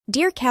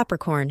Dear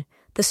Capricorn,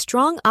 the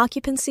strong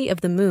occupancy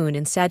of the moon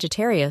in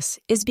Sagittarius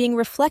is being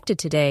reflected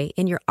today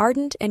in your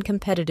ardent and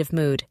competitive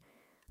mood.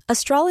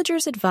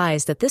 Astrologers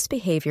advise that this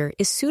behavior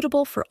is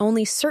suitable for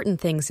only certain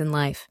things in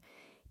life.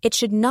 It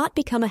should not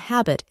become a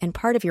habit and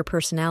part of your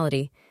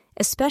personality,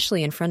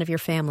 especially in front of your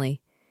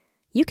family.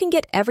 You can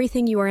get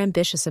everything you are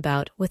ambitious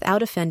about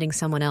without offending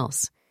someone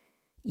else.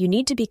 You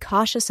need to be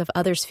cautious of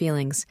others'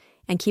 feelings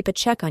and keep a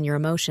check on your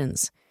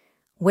emotions.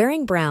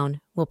 Wearing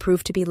brown will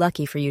prove to be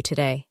lucky for you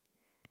today.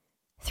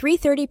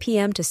 3:30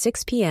 p.m. to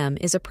 6 p.m.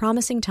 is a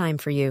promising time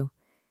for you.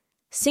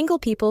 Single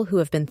people who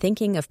have been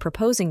thinking of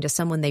proposing to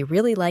someone they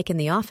really like in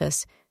the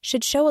office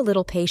should show a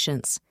little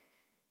patience.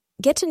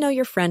 Get to know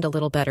your friend a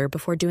little better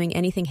before doing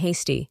anything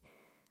hasty.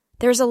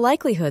 There's a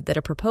likelihood that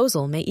a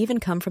proposal may even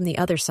come from the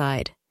other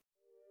side.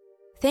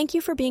 Thank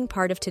you for being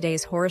part of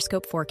today's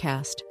horoscope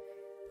forecast.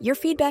 Your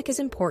feedback is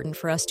important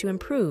for us to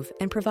improve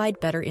and provide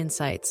better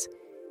insights.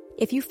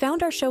 If you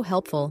found our show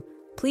helpful,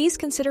 please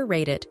consider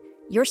rate it.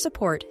 Your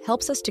support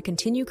helps us to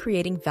continue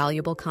creating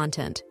valuable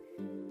content.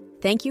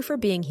 Thank you for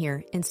being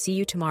here and see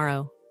you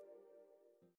tomorrow.